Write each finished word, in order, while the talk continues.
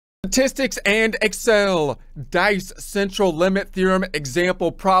Statistics and Excel, Dice Central Limit Theorem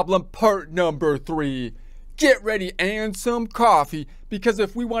Example Problem Part number 3. Get ready and some coffee, because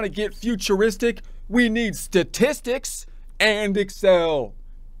if we want to get futuristic, we need statistics and Excel.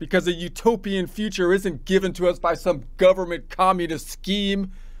 Because a utopian future isn't given to us by some government communist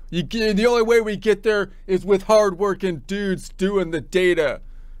scheme. The only way we get there is with hard-working dudes doing the data.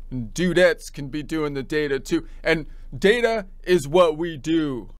 And dudettes can be doing the data too. And data is what we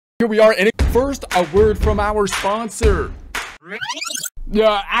do. Here we are. First, a word from our sponsor.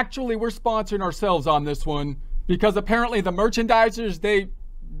 Yeah, actually, we're sponsoring ourselves on this one because apparently the merchandisers, they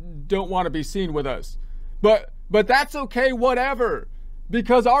don't want to be seen with us. But that's okay, whatever.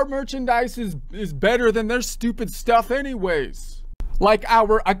 Because our merchandise is better than their stupid stuff anyways. Like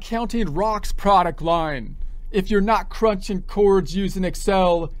our Accounting Rocks product line. If you're not crunching chords using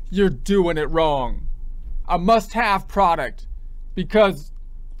Excel, you're doing it wrong. A must-have product, because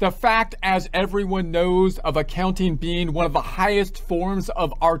the fact, as everyone knows, of accounting being one of the highest forms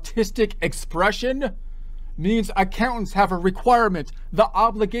of artistic expression means accountants have a requirement, the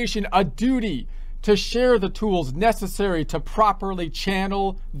obligation, a duty to share the tools necessary to properly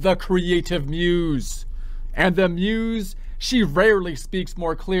channel the creative muse. And the muse, she rarely speaks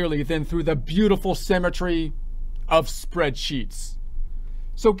more clearly than through the beautiful symmetry of spreadsheets.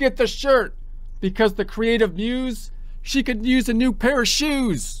 So get the shirt, because the creative muse, she could use a new pair of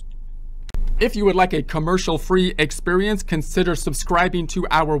shoes. If you would like a commercial-free experience, consider subscribing to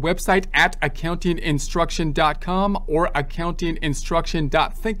our website at accountinginstruction.com or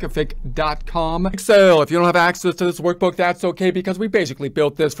accountinginstruction.thinkific.com. Excel, if you don't have access to this workbook, that's okay, because we basically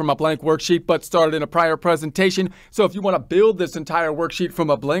built this from a blank worksheet but started in a prior presentation. So if you want to build this entire worksheet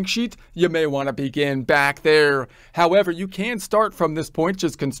from a blank sheet, you may want to begin back there. However, you can start from this point,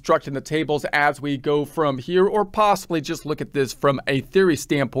 just constructing the tables as we go from here, or possibly just look at this from a theory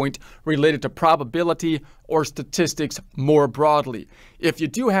standpoint related to probability or statistics more broadly. If you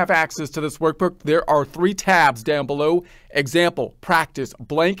do have access to this workbook, there are 3 tabs down below. Example, practice,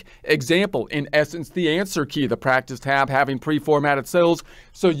 blank. Example, in essence, the answer key. The practice tab having pre-formatted cells,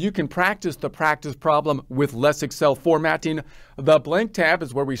 so you can practice the practice problem with less Excel formatting. The blank tab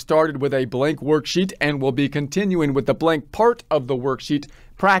is where we started with a blank worksheet, and we'll be continuing with the blank part of the worksheet,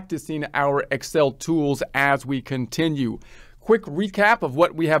 practicing our Excel tools as we continue. Quick recap of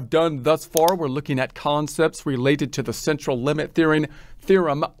what we have done thus far. We're looking at concepts related to the central limit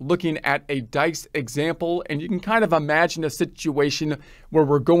theorem, looking at a dice example, and you can kind of imagine a situation where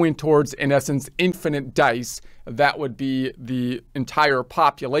we're going towards, in essence, infinite dice. That would be the entire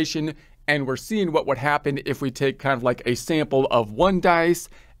population, and we're seeing what would happen if we take kind of like a sample of 1 dice,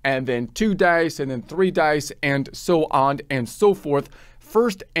 and then 2 dice, and then 3 dice, and so on and so forth.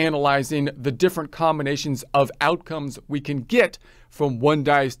 First, analyzing the different combinations of outcomes we can get from 1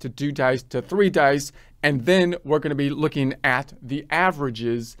 dice to 2 dice to 3 dice, and then we're going to be looking at the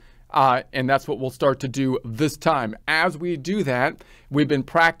averages, and that's what we'll start to do this time. As we do that, we've been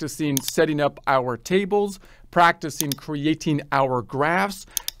practicing setting up our tables, practicing creating our graphs,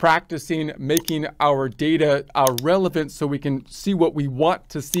 practicing making our data relevant so we can see what we want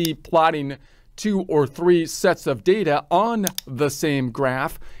to see, plotting 2 or 3 sets of data on the same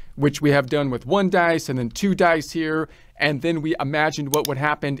graph, which we have done with 1 dice and then 2 dice here. And then we imagined what would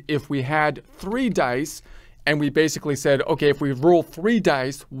happen if we had 3 dice, and we basically said, okay, if we roll 3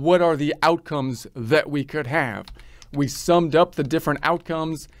 dice, what are the outcomes that we could have? We summed up the different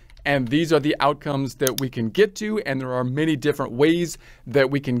outcomes, and these are the outcomes that we can get to, and there are many different ways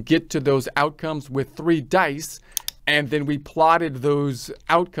that we can get to those outcomes with 3 dice. And then we plotted those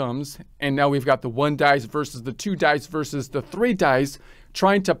outcomes, and now we've got the 1 dice versus the 2 dice versus the 3 dice,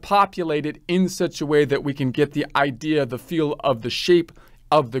 trying to populate it in such a way that we can get the idea, the feel of the shape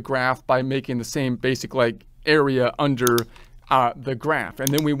of the graph by making the same basic like area under the graph. And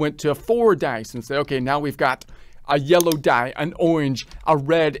then we went to 4 dice and said, okay, now we've got a yellow die, an orange, a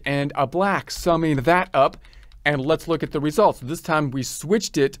red, and a black, summing that up, and let's look at the results. This time we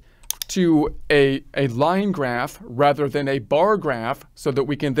switched it to a line graph rather than a bar graph, so that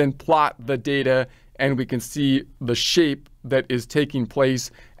we can then plot the data and we can see the shape that is taking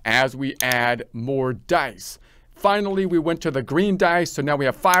place as we add more dice. Finally, we went to the green dice, so now we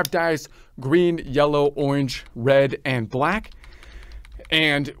have 5 dice: green, yellow, orange, red, and black.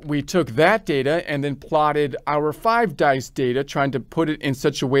 And we took that data and then plotted our 5 dice data, trying to put it in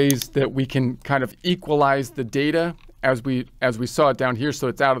such a ways that we can kind of equalize the data as we saw it down here, so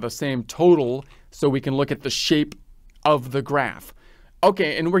it's out of the same total, so we can look at the shape of the graph.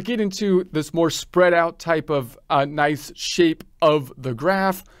 Okay, and we're getting to this more spread out type of nice shape of the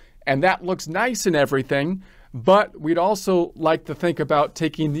graph, and that looks nice and everything, But we'd also like to think about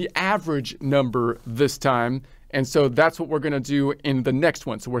taking the average number this time. And so that's what we're going to do in the next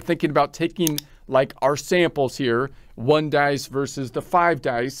one. So we're thinking about taking like our samples here, 1 dice versus the 5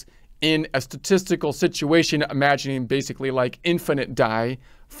 dice in a statistical situation, imagining basically like infinite die,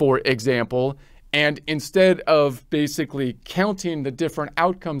 for example. And instead of basically counting the different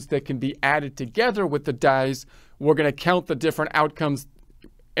outcomes that can be added together with the dice, we're going to count the different outcomes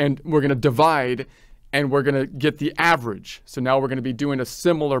and we're going to divide and we're going to get the average. So now we're going to be doing a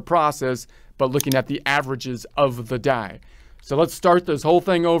similar process, but looking at the averages of the die. So let's start this whole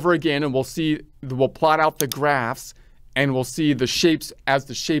thing over again, and we'll plot out the graphs, and we'll see the shapes as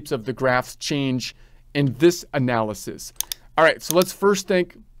the shapes of the graphs change in this analysis. All right, so let's first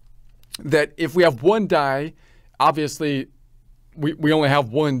think that if we have 1 die, obviously we only have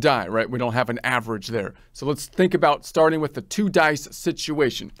 1 die, right? We don't have an average there. So let's think about starting with the 2 dice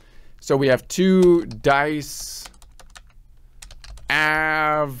situation. So we have 2 dice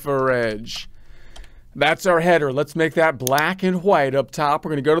average. That's our header. Let's make that black and white up top.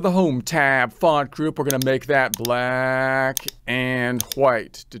 We're going to go to the Home tab, font group. We're going to make that black and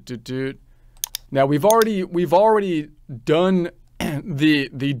white. Now we've already done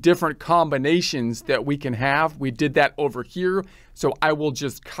the different combinations that we can have. We did that over here. So I will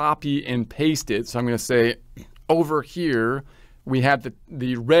just copy and paste it. So I'm going to say over here, we have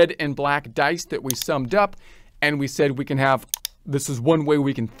the red and black dice that we summed up, and we said we can have, this is one way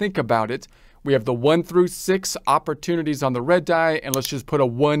we can think about it. We have the 1 through 6 opportunities on the red die, and let's just put a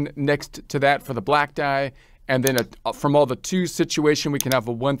 1 next to that for the black die. And then from all the 2 situation, we can have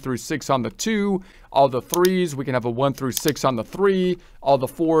a 1 through 6 on the 2. All the 3s, we can have a 1 through 6 on the 3. All the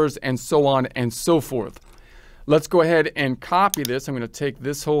 4s, and so on and so forth. Let's go ahead and copy this. I'm going to take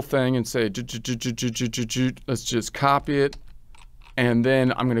this whole thing and say, let's just copy it. And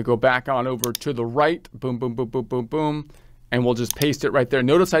then I'm going to go back on over to the right. Boom, boom, boom, boom, boom, boom. And we'll just paste it right there.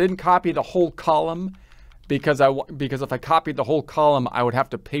 Notice I didn't copy the whole column because if I copied the whole column, I would have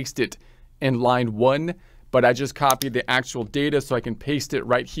to paste it in line 1. But I just copied the actual data so I can paste it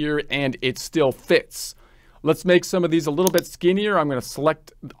right here, and it still fits. Let's make some of these a little bit skinnier. I'm going to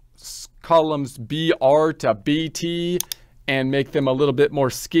select columns BR to BT and make them a little bit more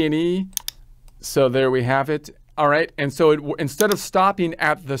skinny. So there we have it. All right, and so instead of stopping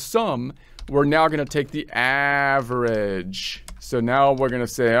at the sum, we're now going to take the average. So now we're going to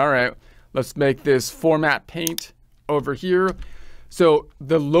say, all right, let's make this format paint over here. So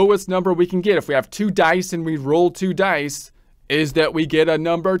the lowest number we can get, if we have 2 dice and we roll 2 dice, is that we get a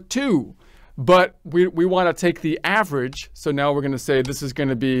number 2. But we want to take the average. So now we're going to say this is going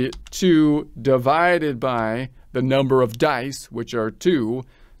to be 2 divided by the number of dice, which are 2.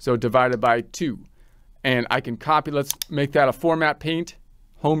 So divided by 2. And I can copy, let's make that a format paint.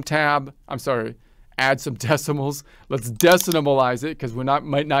 Home tab, I'm sorry, add some decimals. Let's decimalize it because we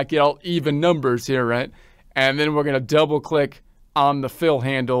might not get all even numbers here, right? And then we're going to double click on the fill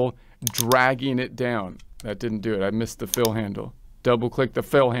handle, dragging it down. That didn't do it. I missed the fill handle. Double click the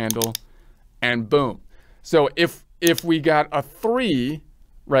fill handle and boom. So if we got a 3,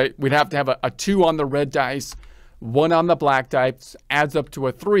 right, we'd have to have a 2 on the red dice, 1 on the black dice, adds up to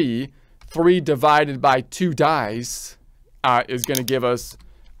a 3. 3 divided by 2 dice is going to give us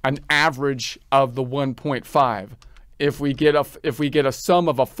an average of the 1.5. If we get a sum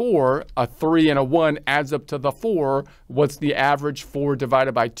of a 4, a 3 and a 1 adds up to the 4. What's the average? 4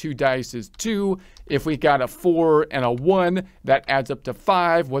 divided by 2 dice is 2. If we got a 4 and a 1, that adds up to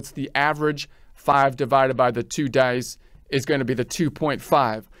 5. What's the average? 5 divided by the 2 dice is going to be the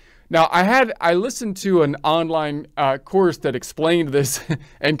 2.5. Now, I listened to an online course that explained this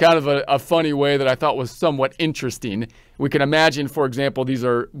in kind of a funny way that I thought was somewhat interesting. We can imagine, for example, these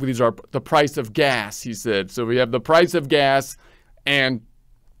are the price of gas, he said. So we have the price of gas, and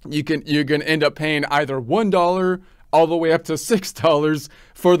you're going to end up paying either $1 all the way up to $6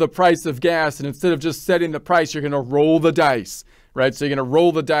 for the price of gas. And instead of just setting the price, you're going to roll the dice, right? So you're going to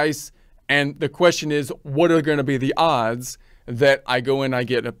roll the dice, and the question is, what are going to be the odds that I go in, I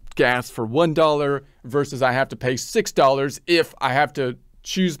get a gas for $1 versus I have to pay $6 if I have to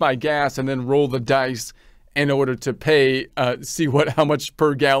choose my gas and then roll the dice in order to pay, see how much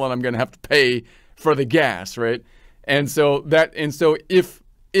per gallon I'm going to have to pay for the gas, right? And so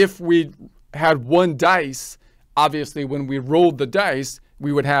if we had 1 dice, obviously when we rolled the dice,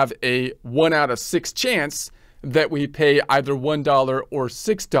 we would have a 1 out of 6 chance that we pay either $1 or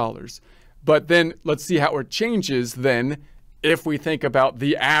 $6. But then let's see how it changes then if we think about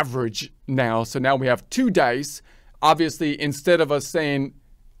the average now. So now we have 2 dice. Obviously, instead of us saying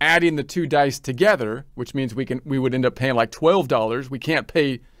adding the 2 dice together, which means we would end up paying like $12. We can't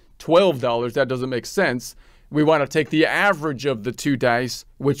pay $12. That doesn't make sense. we want to take the average of the 2 dice,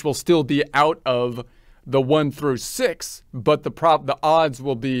 which will still be out of the 1 through 6, but the odds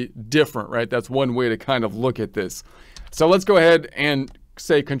will be different, right? That's one way to kind of look at this. So let's go ahead and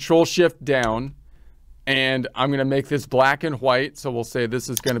say Control Shift down, and I'm going to make this black and white. So we'll say this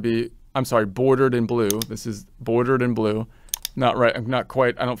is going to be, I'm sorry, bordered in blue. This is bordered in blue. Not right. I'm not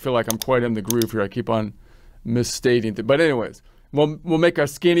quite, I don't feel like I'm quite in the groove here. I keep on misstating it. But anyways, we'll make a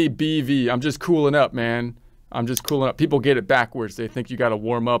skinny BV. I'm just cooling up, man. I'm just cooling up. People get it backwards. They think you got to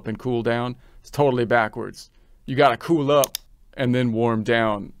warm up and cool down. It's totally backwards. You got to cool up and then warm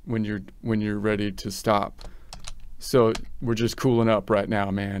down when you're ready to stop. So we're just cooling up right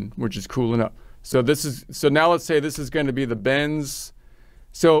now, man. We're just cooling up. So now let's say this is going to be the bends.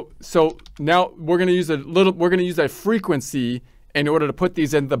 So now we're going to use a frequency in order to put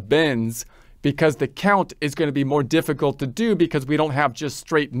these in the bends, because the count is going to be more difficult to do because we don't have just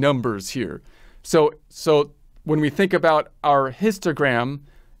straight numbers here. So when we think about our histogram,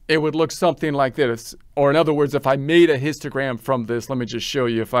 it would look something like this. Or in other words, if I made a histogram from this, let me just show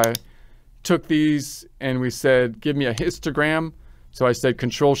you. If I took these and we said, give me a histogram. So I said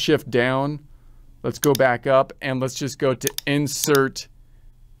Control Shift down. Let's go back up and let's just go to Insert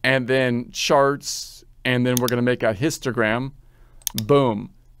and then Charts. And then we're going to make a histogram.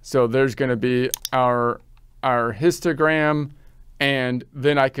 Boom. So there's going to be our histogram. And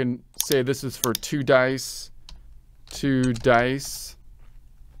then I can say this is for 2 dice. 2 dice.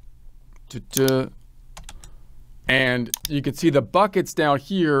 And you can see the buckets down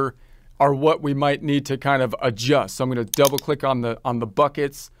here are what we might need to kind of adjust. So I'm going to double click on the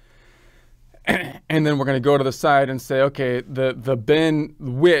buckets, and then we're going to go to the side and say, okay, the bend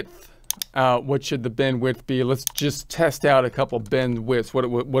width, what should the bend width be? Let's just test out a couple bend widths. What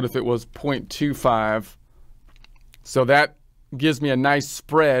if it was 0.25? So that gives me a nice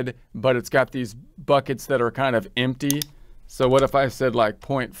spread, but it's got these buckets that are kind of empty. So what if I said like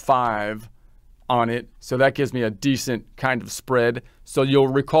 0.5 on it? So that gives me a decent kind of spread. So you'll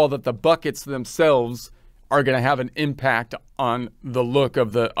recall that the buckets themselves are going to have an impact on the look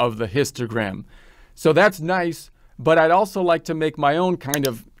of the histogram. So that's nice, but I'd also like to make my own kind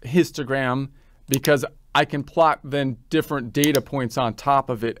of histogram, because I can plot then different data points on top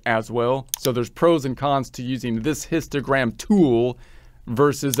of it as well. So there's pros and cons to using this histogram tool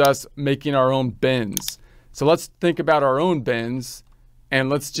versus us making our own bends. So let's think about our own bends, and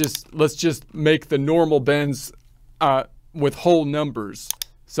let's just make the normal bends with whole numbers.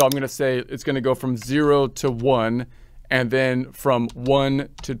 So I'm going to say it's going to go from 0 to 1, and then from 1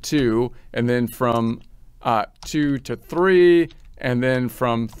 to 2, and then from 2 to 3, and then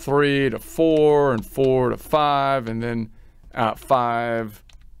from 3 to 4, and 4 to 5, and then 5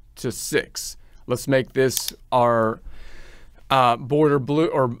 to 6. Let's make this our border blue,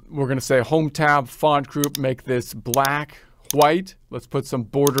 or we're going to say Home tab font group, make this black, white. Let's put some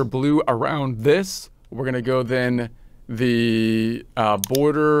border blue around this. We're going to go then the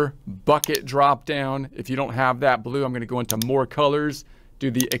border bucket drop down. If you don't have that blue, I'm going to go into more colors, do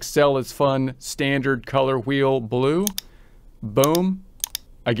the Excel is fun standard color wheel blue. Boom.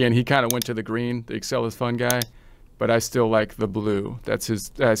 Again, he kind of went to the green, the Excel is fun guy, but I still like the blue. That's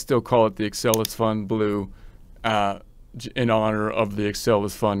his, I still call it the Excel is fun blue, in honor of the Excel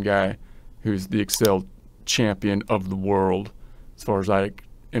is fun guy, who's the Excel champion of the world, as far as I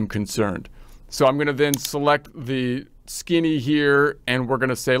am concerned. So I'm going to then select the skinny here, and we're going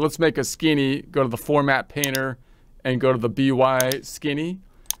to say, let's make a skinny, go to the Format Painter, and go to the BY skinny.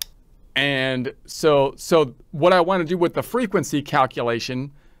 And so what I want to do with the frequency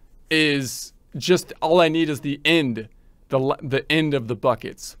calculation is just all I need is the end, the end of the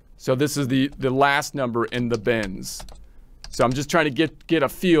buckets. So this is the last number in the bends. So I'm just trying to get a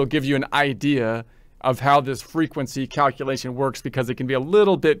feel, give you an idea of how this frequency calculation works, because it can be a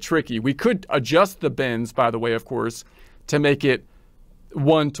little bit tricky. We could adjust the bends, by the way, of course, to make it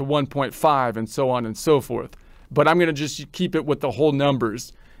 1 to 1.5 and so on and so forth. But I'm going to just keep it with the whole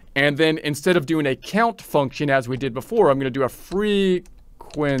numbers. And then instead of doing a count function as we did before, I'm going to do a frequency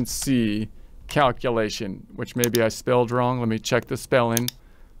calculation, which maybe I spelled wrong. Let me check the spelling.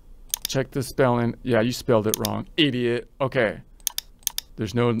 Check the spelling. Yeah, you spelled it wrong. Idiot. Okay.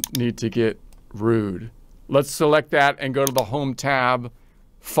 There's no need to get rude. Let's select that and go to the Home tab,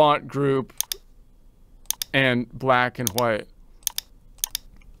 font group, and black and white.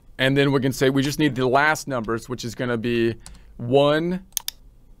 And then we can say we just need the last numbers, which is going to be 1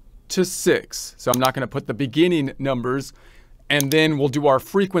 to 6. So I'm not going to put the beginning numbers. And then we'll do our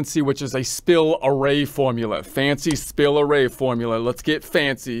frequency, which is a spill array formula. Fancy spill array formula. Let's get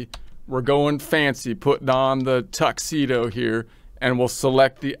fancy. We're going fancy, putting on the tuxedo here. And we'll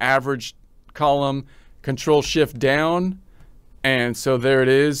select the average column, Control Shift down, and so there it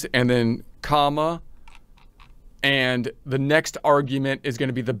is, and then comma, and the next argument is going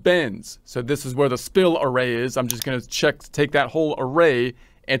to be the bends. So this is where the spill array is. I'm just going to take that whole array, and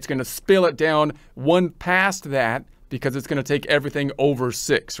it's going to spill it down one past that because it's going to take everything over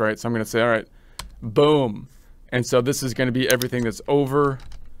 6, right? So I'm going to say, all right, boom. And so this is going to be everything that's over,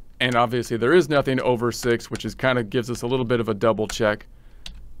 and obviously there is nothing over 6, which is kind of gives us a little bit of a double check.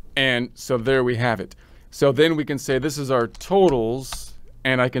 And so there we have it. So then we can say this is our totals,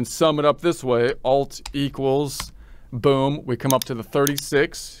 and I can sum it up this way. Alt equals, boom, we come up to the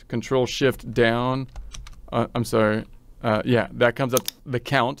 36, Control Shift down. I'm sorry. Yeah, that comes up the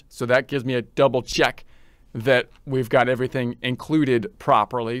count. So that gives me a double check that we've got everything included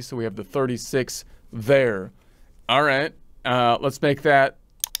properly. So we have the 36 there. All right, let's make that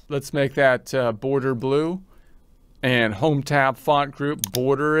border blue, and Home tab font group,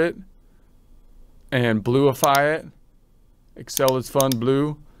 border it, and bluify it. Excel is fun,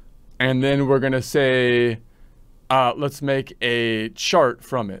 blue. And then we're gonna say, let's make a chart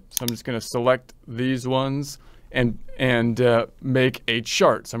from it. So I'm just gonna select these ones and make a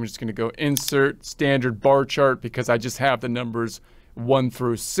chart. So I'm just gonna go insert standard bar chart because I just have the numbers 1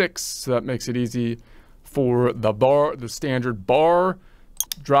 through 6. So that makes it easy for the standard bar,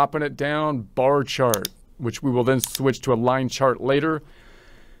 dropping it down, bar chart, which we will then switch to a line chart later.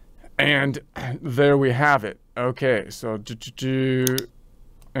 And there we have it. Okay, so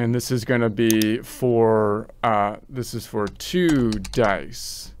and this is going to be for this is for 2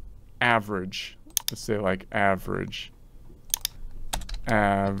 dice average. Let's say like average,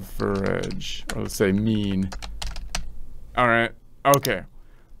 or let's say mean. All right. Okay.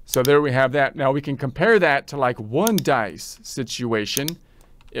 So there we have that. Now we can compare that to like 1 dice situation.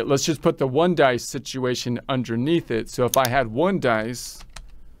 Let's just put the 1 dice situation underneath it. So if I had 1 dice,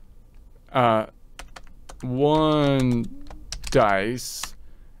 1 dice,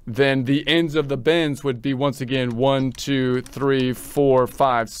 then the ends of the bends would be once again 1, 2, 3, 4,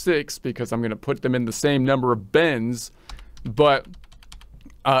 5, 6, because I'm going to put them in the same number of bends. But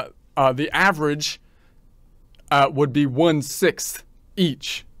the average would be 1/6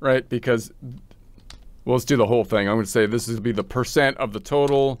 each, right? Because, well, let's do the whole thing. I'm going to say this would be the percent of the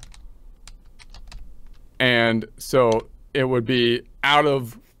total. And so it would be out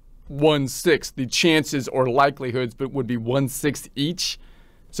of 1/6, the chances or likelihoods, but would be 1/6 each.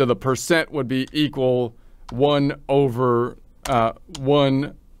 So the percent would be equal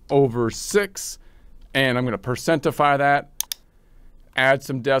 1/6. And I'm going to percentify that, add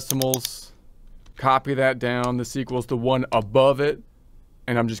some decimals, copy that down. This equals the one above it.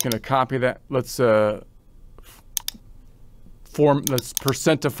 And I'm just going to copy that. Let's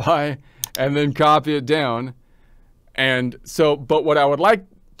percentify and then copy it down. And so, but what I would like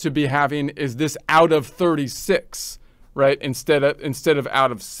to be having is this out of 36, right? Instead of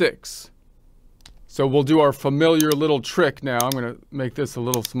out of 6. So we'll do our familiar little trick now. I'm going to make this a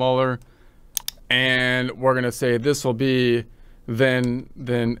little smaller, and we're going to say this will be then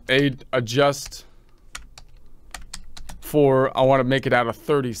adjust for, I want to make it out of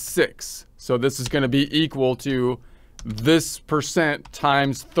 36. So this is going to be equal to this percent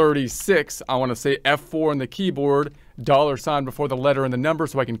times 36. I want to say F4 on the keyboard, $sign before the letter and the number,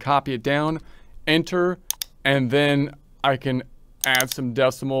 so I can copy it down, enter, and then I can add some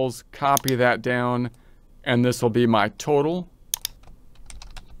decimals, copy that down, and this will be my total,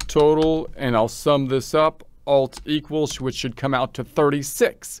 and I'll sum this up, alt equals, which should come out to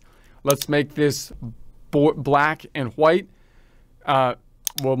 36. Let's make this black and white.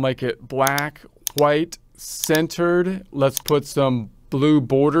 We'll make it black, white, centered. Let's put some blue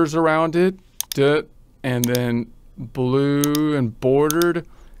borders around it, and then blue and bordered.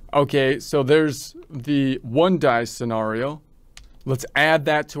 Okay, so there's the 1 dice scenario. Let's add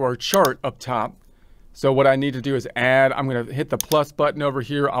that to our chart up top. So what I need to do is add, I'm going to hit the plus button over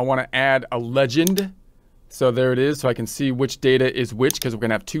here. I want to add a legend. So there it is, so I can see which data is which, because we're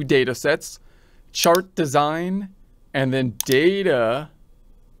going to have 2 data sets. Chart design, and then data.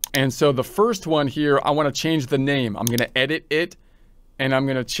 And so the first one here, I want to change the name. I'm going to edit it, and I'm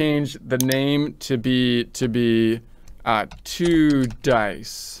going to change the name to be 2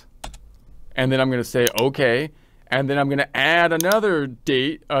 dice. And then I'm going to say okay. And then I'm going to add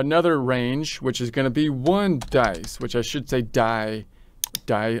another range, which is going to be 1 dice, which I should say die.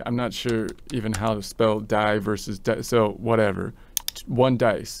 I'm not sure even how to spell die versus die. So whatever, 1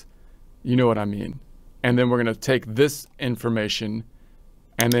 dice. You know what I mean. And then we're going to take this information,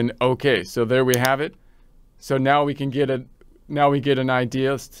 and then okay. So there we have it. So now we can get an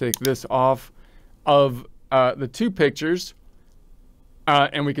idea. Let's take this off of the 2 pictures,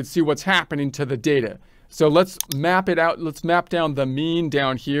 and we can see what's happening to the data. So let's map it out. Let's map down the mean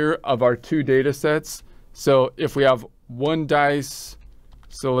down here of our two data sets. So if we have one dice,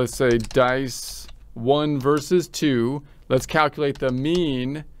 so let's say dice 1 versus 2, let's calculate the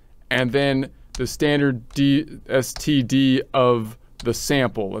mean and then the standard STD of the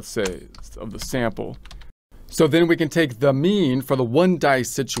sample, let's say, of the sample. So then we can take the mean for the one dice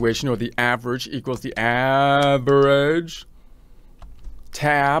situation, or the average equals the average.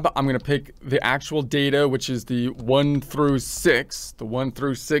 Tab, I'm going to pick the actual data, which is the 1 through 6, the 1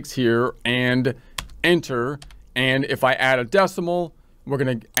 through 6 here, and enter. And if I add a decimal, we're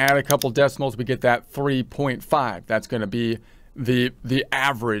going to add a couple decimals, we get that 3.5. That's going to be the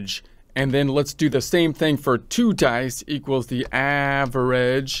average. And then let's do the same thing for 2 dice equals the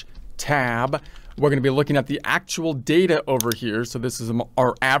average. Tab, we're going to be looking at the actual data over here. So this is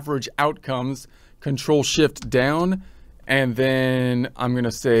our average outcomes. Control Shift down. And then I'm going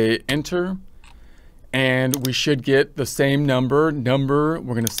to say enter, and we should get the same number. We're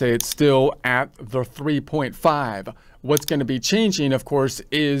going to say it's still at the 3.5. What's going to be changing, of course,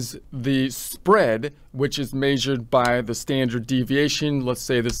 is the spread, which is measured by the standard deviation. Let's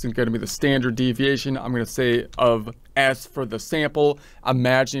say this is going to be the standard deviation. I'm going to say of S for the sample.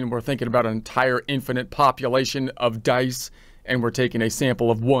 Imagine we're thinking about an entire infinite population of dice, and we're taking a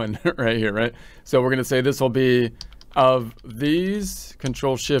sample of 1 right here, right? So we're going to say this will be of these,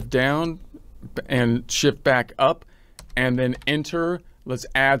 Control Shift down and Shift back up, and then enter. Let's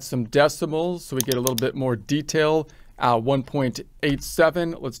add some decimals so we get a little bit more detail.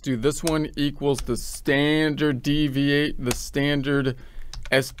 1.87. Let's do this one equals the standard standard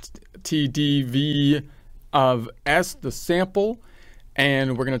STDV of S, the sample.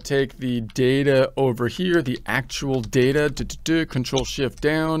 And we're going to take the data over here, the actual data, Control Shift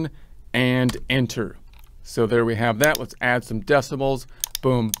down and enter. So there we have that. Let's add some decimals.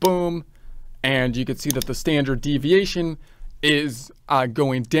 Boom, boom. And you can see that the standard deviation is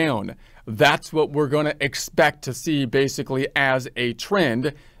going down. That's what we're going to expect to see basically as a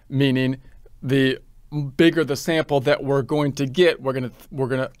trend, meaning the bigger the sample that we're going to get, we're going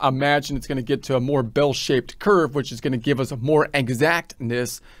to imagine it's going to get to a more bell-shaped curve, which is going to give us more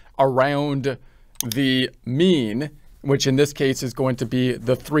exactness around the mean, which in this case is going to be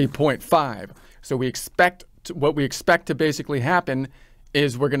the 3.5. So what we expect to basically happen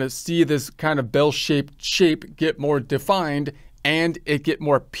is we're going to see this kind of bell-shaped shape get more defined, and it get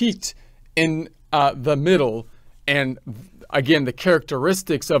more peaked in the middle. And again, the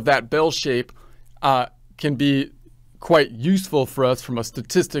characteristics of that bell shape can be quite useful for us from a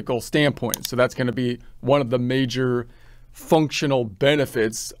statistical standpoint. So that's going to be one of the major functional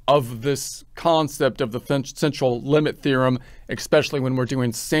benefits of this concept of the central limit theorem, especially when we're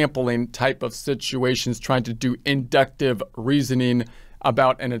doing sampling type of situations, trying to do inductive reasoning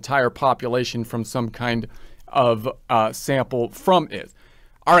about an entire population from some kind of sample from it.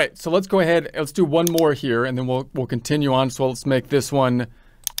 All right, so let's go ahead. Let's do one more here, and then we'll continue on. So let's make this one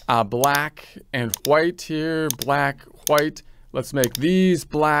black and white here, black, white. Let's make these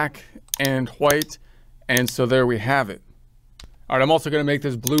black and white, and so there we have it. All right, I'm also going to make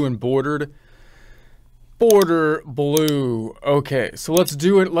this blue and bordered. Border blue. Okay, so let's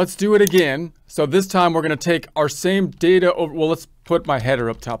do it. Let's do it again. So this time we're going to take our same data over. Well, let's put my header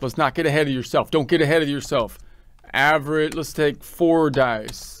up top. Let's not get ahead of yourself. Don't get ahead of yourself. Average. Let's take 4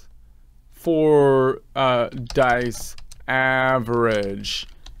 dice. 4 dice average,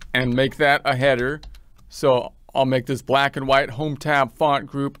 and make that a header. So I'll make this black and white home tab font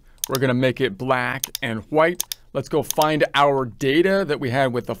group. We're going to make it black and white. Let's go find our data that we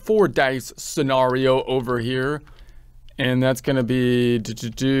had with the 4 dice scenario over here. And that's going to be,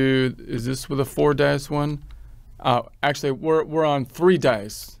 is this with a 4 dice one? Actually, we're on 3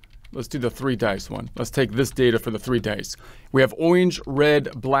 dice. Let's do the 3 dice one. Let's take this data for the 3 dice. We have orange,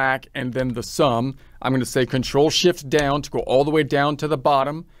 red, black, and then the sum. I'm going to say Control Shift down to go all the way down to the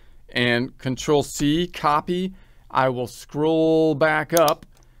bottom, and Control C, copy. I will scroll back up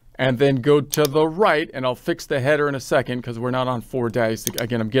and then go to the right, and I'll fix the header in a second because we're not on 4 dice.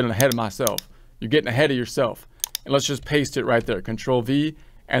 Again, I'm getting ahead of myself. You're getting ahead of yourself. And let's just paste it right there. Control V,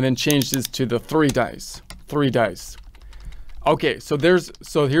 and then change this to the 3 dice. 3 dice. Okay, so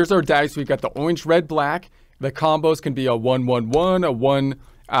here's our dice. We've got the orange, red, black. The combos can be a 1-1-1, a 1-2-1,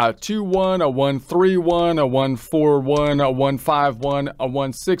 a 1-3-1, a 1-4-1, a 1-5-1, a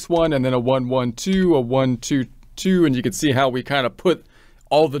 1-6-1, and then a 1-1-2, a 1-2-2. And you can see how we kind of put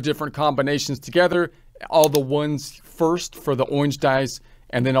all the different combinations together, all the ones first for the orange dice,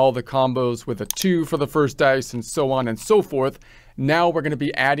 and then all the combos with a 2 for the first dice, and so on and so forth. Now we're going to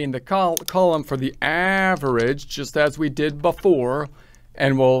be adding the column for the average, just as we did before.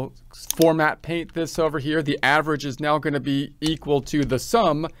 and we'll format paint this over here. The average is now going to be equal to the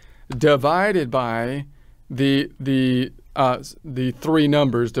sum divided by the three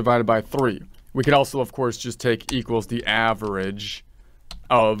numbers divided by 3. We could also, of course, just take equals the average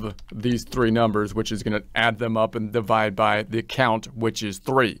of these three numbers, which is going to add them up and divide by the count, which is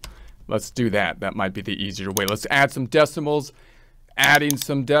 3. Let's do that. That might be the easier way. Let's add some decimals, adding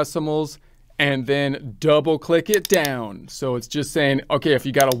some decimals, and then double click it down. So it's just saying, okay, if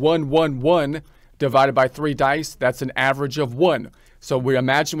you got a 1, 1, 1 divided by 3 dice, that's an average of 1. So we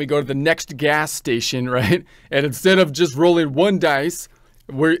imagine we go to the next gas station, right? And instead of just rolling 1 dice,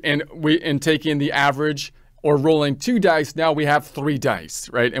 we're taking the average, or rolling 2 dice, now we have 3 dice,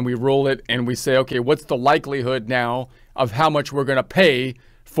 right? And we roll it and we say, okay, what's the likelihood now of how much we're gonna pay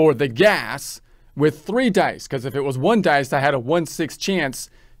for the gas with 3 dice? Because if it was 1 dice, I had a 1/6 chance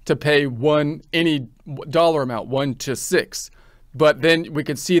to pay any dollar amount, 1 to 6. But then we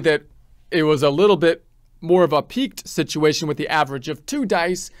could see that it was a little bit more of a peaked situation with the average of 2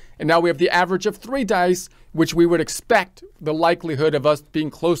 dice, and now we have the average of 3 dice, which we would expect the likelihood of us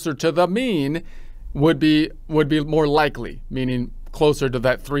being closer to the mean would be more likely, meaning closer to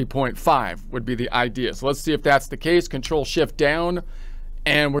that 3.5 would be the idea. So let's see if that's the case. Control Shift down,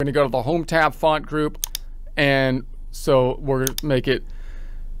 and we're going to go to the Home tab font group, and so we're going to make it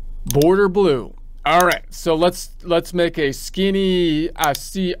border blue. All right, so let's make a skinny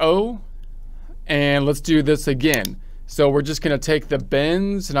CO, and let's do this again. So we're just going to take the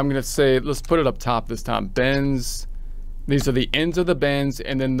bends, and I'm going to say, let's put it up top this time. Bends. These are the ends of the bends,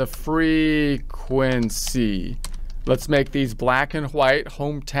 and then the frequency. Let's make these black and white.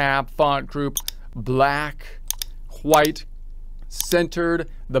 Home tab font group, black, white, centered.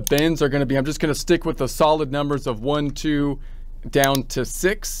 The bends are going to be, I'm just going to stick with the solid numbers of 1, 2, down to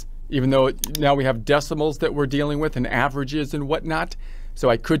 6, even though now we have decimals that we're dealing with and averages and whatnot. So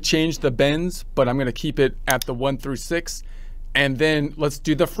I could change the bends, but I'm going to keep it at the 1 through 6. And then let's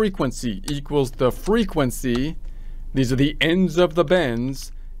do the frequency equals the frequency. These are the ends of the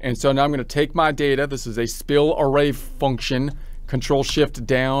bends. And so now I'm going to take my data. This is a spill array function. Control Shift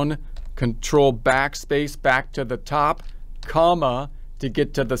down, Control backspace back to the top, comma, to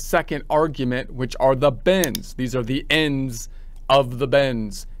get to the second argument, which are the bends. These are the ends of the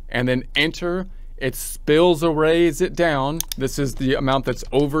bends. And then enter. It spills arrays it down. This is the amount that's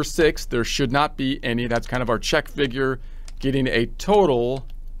over 6. There should not be any. That's kind of our check figure, getting a total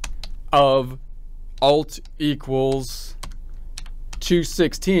of alt equals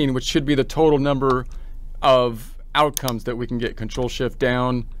 216, which should be the total number of outcomes that we can get. Control Shift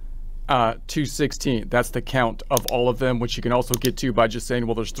down, 216. That's the count of all of them, which you can also get to by just saying,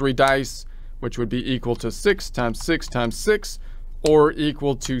 well, there's 3 dice, which would be equal to 6 times 6 times 6, or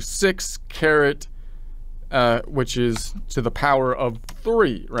equal to 6 caret, which is to the power of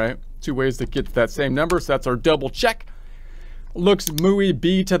 3, right? 2 ways to get to that same number. So that's our double check. Looks mooey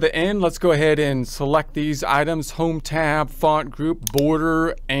B to the end. Let's go ahead and select these items. Home tab, font group,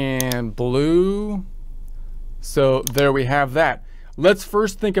 border, and blue. So there we have that. Let's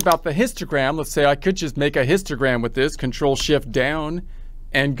first think about the histogram. Let's say I could just make a histogram with this. Control Shift down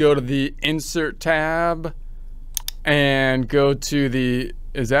and go to the Insert tab and go to the,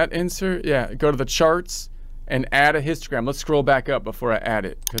 is that Insert? Yeah, go to the Charts and add a histogram. Let's scroll back up before I add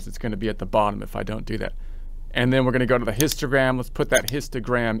it because it's going to be at the bottom if I don't do that. And then we're going to go to the histogram. Let's put that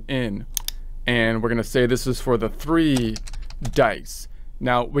histogram in. And we're going to say this is for the 3 dice.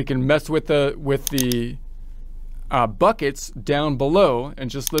 Now we can mess with the buckets down below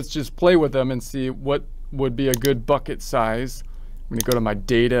and let's just play with them and see what would be a good bucket size. I'm going to go to my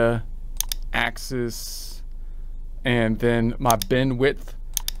data axis and then my bin width.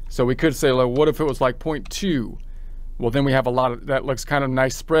 So we could say, like, what if it was like 0.2? Well, then we have a lot of, that looks kind of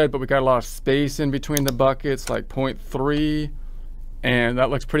nice spread, but we got a lot of space in between the buckets, like 0.3. And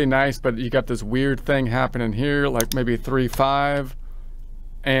that looks pretty nice, but you got this weird thing happening here, like maybe 3.5.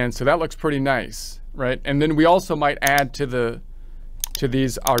 And so that looks pretty nice, right? And then we also might add to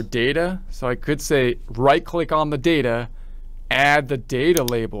these our data. So I could say right click on the data, add the data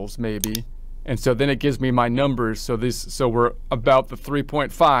labels maybe. And so then it gives me my numbers. So we're about the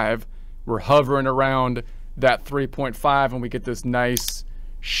 3.5. We're hovering around that 3.5 and we get this nice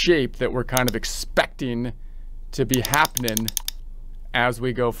shape that we're kind of expecting to be happening as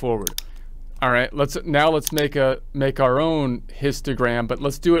we go forward. All right, let's make our own histogram, but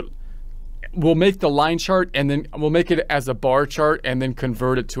let's do it. We'll make the line chart and then we'll make it as a bar chart and then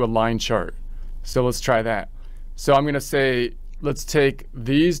convert it to a line chart. So let's try that. So I'm going to say, let's take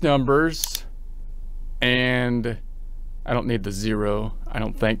these numbers, and I don't need the 0, I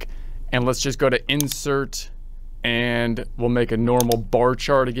don't think. And let's just go to Insert and we'll make a normal bar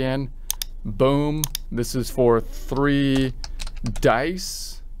chart again. Boom. This is for 3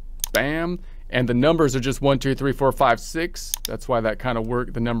 dice. Bam. And the numbers are just 1, 2, 3, 4, 5, 6. That's why that kind of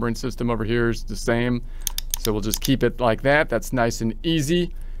worked. The numbering system over here is the same. So we'll just keep it like that. That's nice and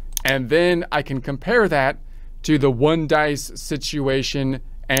easy. And then I can compare that to the 1 dice situation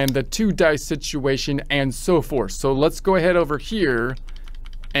and the 2 dice situation and so forth. So let's go ahead over here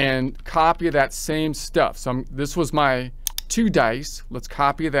and copy that same stuff. So this was my 2 dice. Let's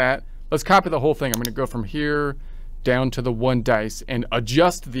copy that. Let's copy the whole thing. I'm going to go from here down to the 1 dice and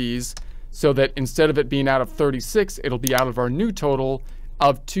adjust these so that instead of it being out of 36, it'll be out of our new total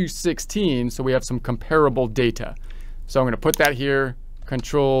of 216. So we have some comparable data. So I'm going to put that here,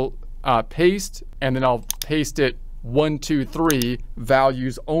 Control paste, and then I'll paste it 1, 2, 3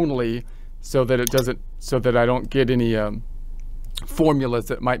 values only so that it doesn't, so that I don't get any formulas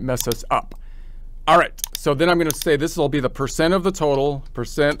that might mess us up. All right, so then I'm going to say this will be the percent of the total,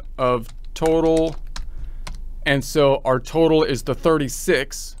 percent of total. And so our total is the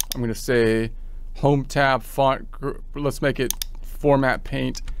 36. I'm going to say Home tab font group. Let's make it format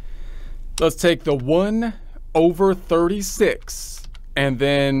paint. Let's take the 1 over 36. And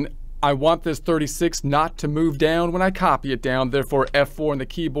then I want this 36 not to move down when I copy it down. Therefore, F4 on the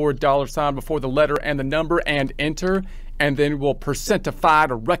keyboard, $ before the letter and the number, and enter. And then we'll percentify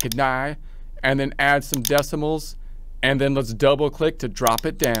to recognize, and then add some decimals. And then let's double click to drop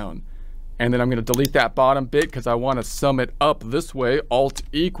it down. And then I'm going to delete that bottom bit because I want to sum it up this way. Alt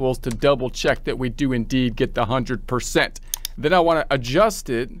equals to double check that we do indeed get the 100%. Then I want to adjust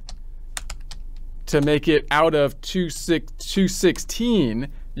it to make it out of 216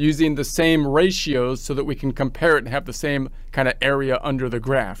 using the same ratios so that we can compare it and have the same kind of area under the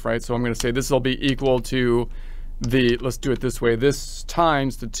graph, right? So I'm going to say this will be equal to the, let's do it this way, this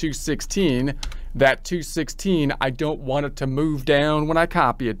times the 216. That 216, I don't want it to move down when I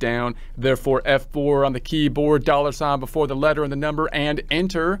copy it down. Therefore, F4 on the keyboard, $ before the letter and the number, and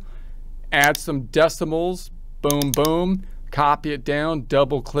enter. Add some decimals, boom, boom. Copy it down,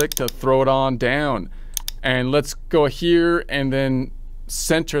 double click to throw it on down. And let's go here and then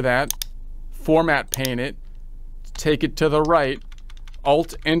center that, format paint it, take it to the right,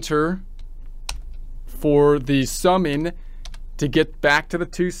 Alt enter for the summing to get back to the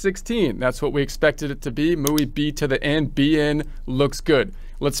 216. That's what we expected it to be. MUI B to the N, BN looks good.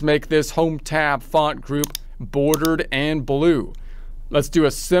 Let's make this Home tab font group bordered and blue. Let's do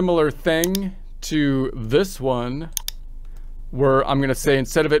a similar thing to this one where I'm going to say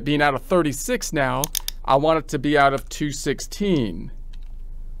instead of it being out of 36 now, I want it to be out of 216.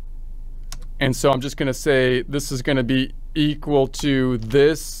 And so I'm just going to say this is going to be equal to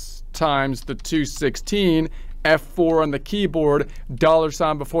this times the 216. F4 on the keyboard,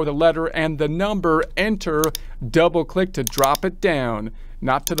 $ before the letter and the number, enter, double click to drop it down.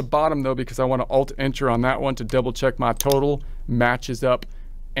 Not to the bottom though, because I want to Alt enter on that one to double check my total matches up.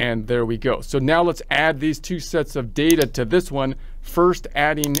 And there we go. So now let's add these 2 sets of data to this one. First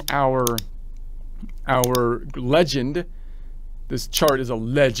adding our legend. This chart is a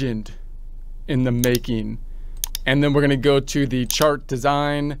legend in the making. And then we're going to go to the chart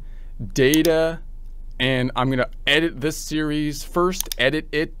design, data, and I'm going to edit this series first, edit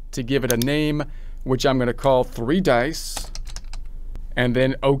it to give it a name, which I'm going to call 3 dice, and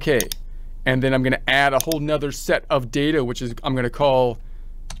then OK. And then I'm going to add a whole nother set of data, which is I'm going to call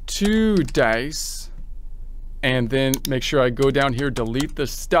 2 dice, and then make sure I go down here, delete the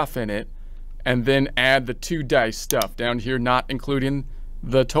stuff in it, and then add the 2 dice stuff down here, not including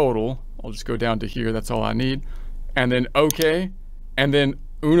the total. I'll just go down to here, that's all I need. And then OK, and then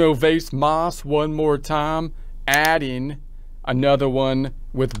uno vez más one more time, adding another one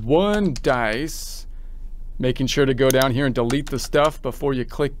with 1 dice, making sure to go down here and delete the stuff before you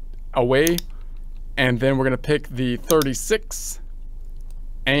click away. And then we're going to pick the 36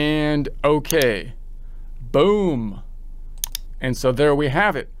 and OK. Boom. And so there we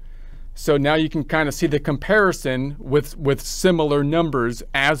have it. So now you can kind of see the comparison with similar numbers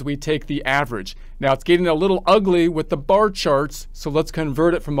as we take the average. Now it's getting a little ugly with the bar charts, so let's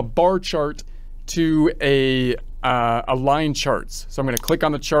convert it from a bar chart to a line charts. So I'm going to click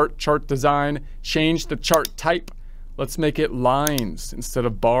on the chart design, change the chart type. Let's make it lines instead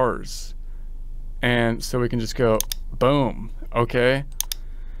of bars. And so we can just go boom. Okay.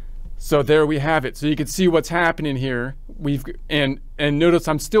 So there we have it. So you can see what's happening here. And notice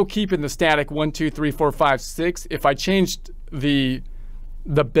I'm still keeping the static 1, 2, 3, 4, 5, 6. If I changed the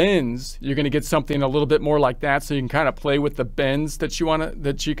bends, you're going to get something a little bit more like that. So you can kind of play with the bends that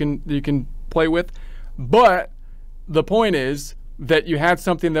you can play with. But the point is that you had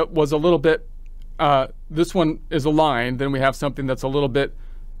something that was a little bit this one is a line, then we have something that's a little bit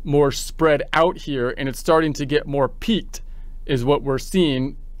more spread out here, and it's starting to get more peaked, is what we're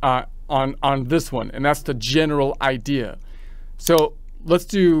seeing on this one, and that's the general idea. So let's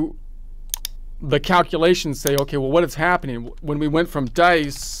do the calculations. Say, okay, well, what is happening when we went from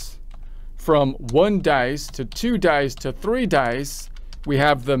dice, from 1 dice to 2 dice to 3 dice? We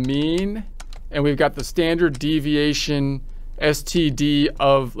have the mean, and we've got the standard deviation STD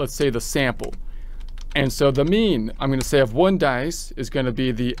of, let's say, the sample. And so the mean, I'm going to say, of 1 dice is going to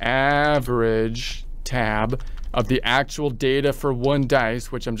be the average tab of the actual data for 1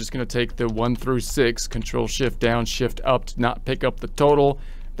 dice, which I'm just going to take the 1 through 6, Control Shift down, Shift up to not pick up the total.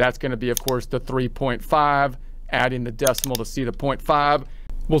 That's going to be, of course, the 3.5, adding the decimal to see the 0.5.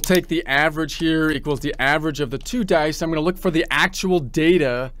 We'll take the average here equals the average of the 2 dice. I'm going to look for the actual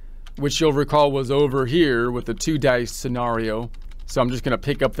data, which you'll recall was over here with the 2 dice scenario. So I'm just going to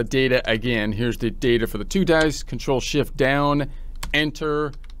pick up the data again. Here's the data for the 2 dice, Control Shift down,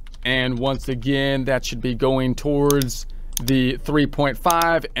 Enter, and once again, that should be going towards the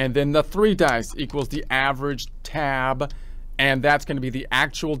 3.5, and then the 3 dice equals the average tab, and that's going to be the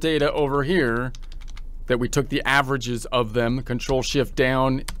actual data over here that we took the averages of them. Control Shift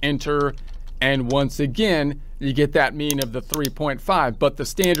down, Enter, and once again, you get that mean of the 3.5, but the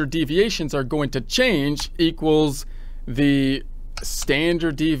standard deviations are going to change, equals the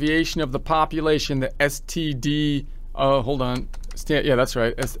standard deviation of the population, the STD, hold on, yeah, that's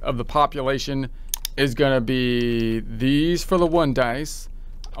right, of the population is going to be these for the 1 dice,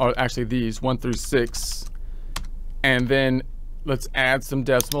 or actually these 1 through 6, and then let's add some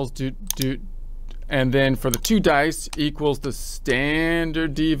decimals, and then for the 2 dice equals the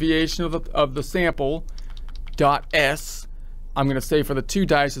standard deviation of the sample dot S. I'm going to say for the 2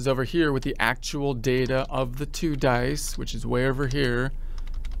 dice is over here with the actual data of the 2 dice, which is way over here,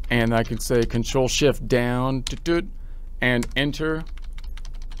 and I can say Control Shift down and Enter.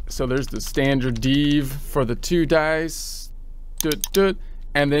 So there's the standard dev for the 2 dice,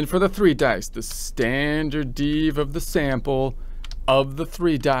 and then for the 3 dice, the standard dev of the sample of the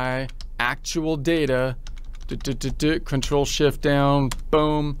 3 die, actual data, Control Shift down,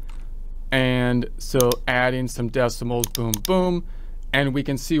 boom, and so adding some decimals, boom, boom, and we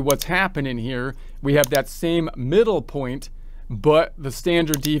can see what's happening here. We have that same middle point, but the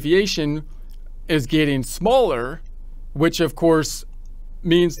standard deviation is getting smaller, which of course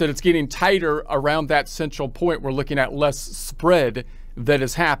means that it's getting tighter around that central point. We're looking at less spread that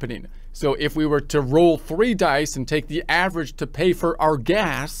is happening. So if we were to roll 3 dice and take the average to pay for our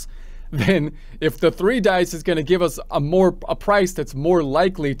gas, then if the 3 dice is going to give us a price that's more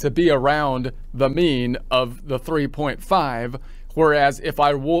likely to be around the mean of the 3.5, whereas if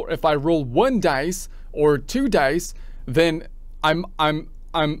I roll 1 dice or 2 dice, then I'm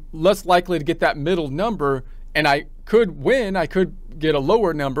less likely to get that middle number, and I could win. I could get a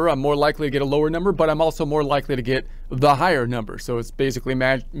lower number. I'm more likely to get a lower number, but I'm also more likely to get the higher number. So it's basically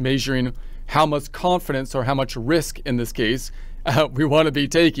measuring how much confidence, or how much risk in this case, we want to be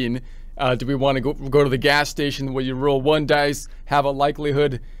taking. Do we want to go to the gas station where you roll 1 dice, have a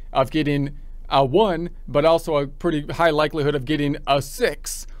likelihood of getting a 1, but also a pretty high likelihood of getting a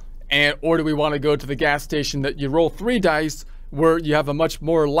 6? Or do we want to go to the gas station that you roll 3 dice, where you have a much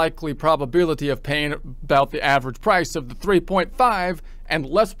more likely probability of paying about the average price of the 3.5 and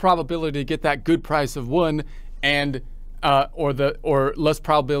less probability to get that good price of 1, and or less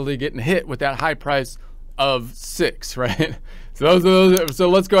probability of getting hit with that high price of 6, right? So so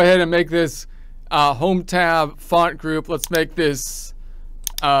let's go ahead and make this home tab font group. Let's make this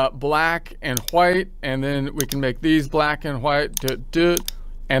black and white, and then we can make these black and white,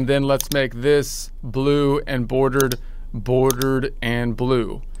 and then let's make this blue and bordered and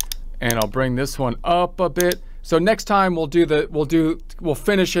blue. And I'll bring this one up a bit. So next time we'll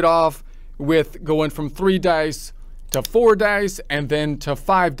finish it off with going from 3 dice to 4 dice and then to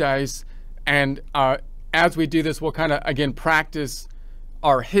 5 dice. And as we do this, we'll kind of again practice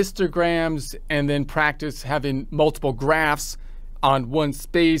our histograms, and then practice having multiple graphs on one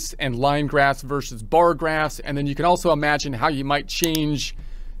space, and line graphs versus bar graphs. And then you can also imagine how you might change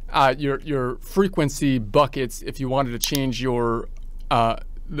your frequency buckets if you wanted to change your graph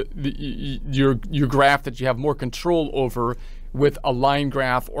that you have more control over with a line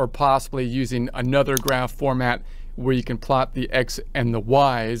graph, or possibly using another graph format where you can plot the X and the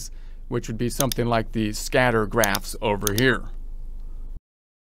Y's, which would be something like the scatter graphs over here.